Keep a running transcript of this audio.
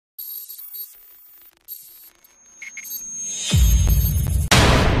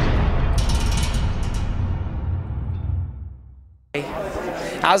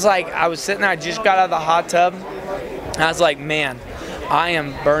I was sitting there, I just got out of the hot tub, and I was like, man, I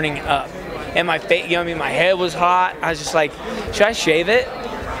am burning up. And my face, you know what I mean, my head was hot. I was just like, should I shave it?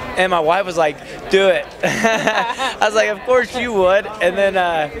 And my wife was like, do it. I was like, of course you would. And then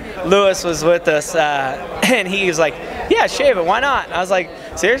Lewis was with us, and he was like, yeah, shave it, why not? And I was like,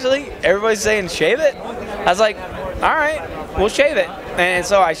 seriously? Everybody's saying shave it? I was like, all right, we'll shave it. And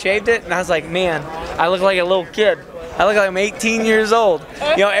so I shaved it, and I was like, man, I look like a little kid. I look like I'm 18 years old.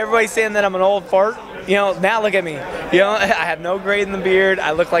 You know, everybody's saying that I'm an old fart. You know, now look at me. You know, I have no gray in the beard.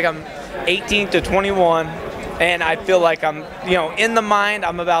 I look like I'm 18 to 21, and I feel like I'm, you know, in the mind,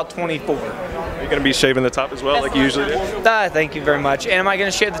 I'm about 24. Are you going to be shaving the top as well, like you usually do? Thank you very much. And am I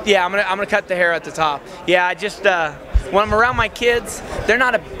going to shave the, yeah, I'm gonna cut the hair at the top. Yeah, I just, when I'm around my kids, they're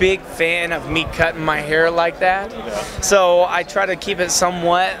not a big fan of me cutting my hair like that. So I try to keep it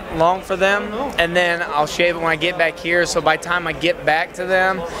somewhat long for them, and then I'll shave it when I get back here. So by the time I get back to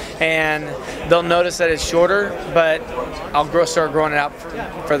them, and they'll notice that it's shorter, but I'll start growing it out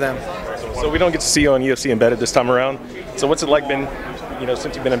for them. So we don't get to see you on UFC Embedded this time around. So what's it like been, you know,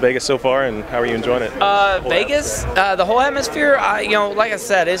 since you've been in Vegas so far, and how are you enjoying it? Vegas, the whole atmosphere, you know, like I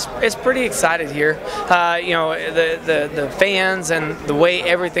said, it's pretty excited here. You know, the fans and the way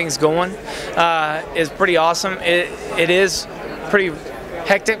everything's going is pretty awesome. It is pretty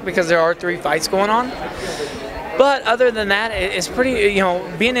hectic because there are 3 fights going on. But other than that, it's pretty, you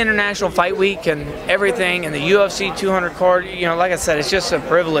know, being International Fight Week and everything, and the UFC 200 card, you know, like I said, it's just a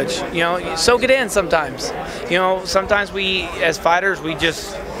privilege. You know, you soak it in sometimes. You know, sometimes we, as fighters, we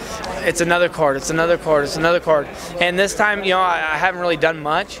just, it's another card, it's another card, it's another card. And this time, you know, I haven't really done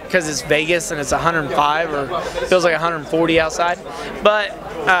much because it's Vegas and it's 105 or feels like 140 outside. But,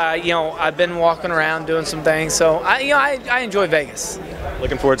 you know, I've been walking around doing some things, so I enjoy Vegas.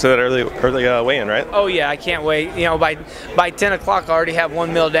 Looking forward to that early weigh-in, right? Oh yeah, I can't wait. You know, by 10 o'clock I already have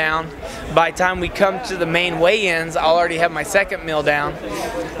 1 meal down. By the time we come to the main weigh-ins, I'll already have my 2nd meal down.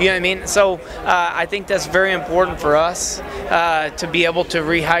 You know what I mean? So I think that's very important for us to be able to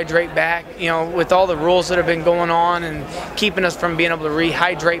rehydrate back. You know, with all the rules that have been going on and keeping us from being able to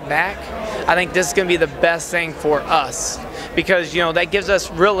rehydrate back, I think this is going to be the best thing for us because, you know, that gives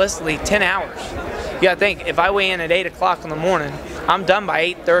us realistically 10 hours. You gotta think, if I weigh in at 8 o'clock in the morning, I'm done by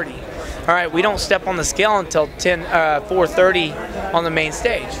 8:30. All right, we don't step on the scale until 4:30 on the main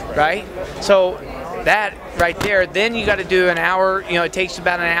stage, right? So that right there, then you got to do an hour. You know, it takes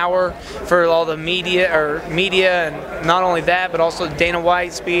about an hour for all the media, and not only that, but also Dana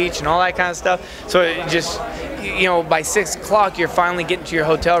White speech and all that kind of stuff. So it just, you know, by 6 o'clock, you're finally getting to your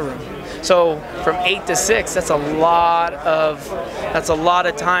hotel room. So from 8 to 6, that's a lot of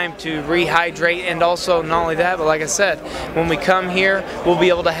time to rehydrate, and also not only that, but like I said, when we come here, we'll be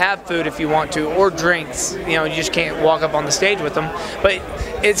able to have food if you want to, or drinks. You know, you just can't walk up on the stage with them, but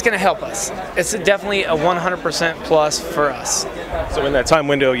it's going to help us. It's definitely a 100% plus for us. So in that time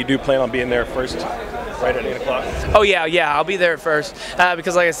window, you do plan on being there first, right at 8 o'clock? Oh yeah, I'll be there first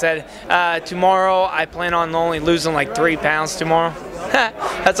because like I said, tomorrow I plan on only losing like 3 pounds tomorrow.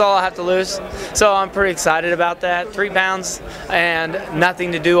 That's all I have to lose. So I'm pretty excited about that. 3 pounds and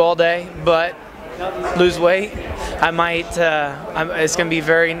nothing to do all day, but lose weight. I might, it's going to be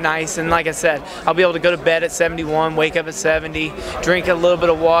very nice. And like I said, I'll be able to go to bed at 71, wake up at 70, drink a little bit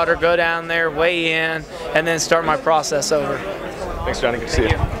of water, go down there, weigh in, and then start my process over. Thanks, Johnny. Good to see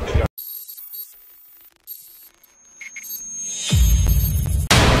you.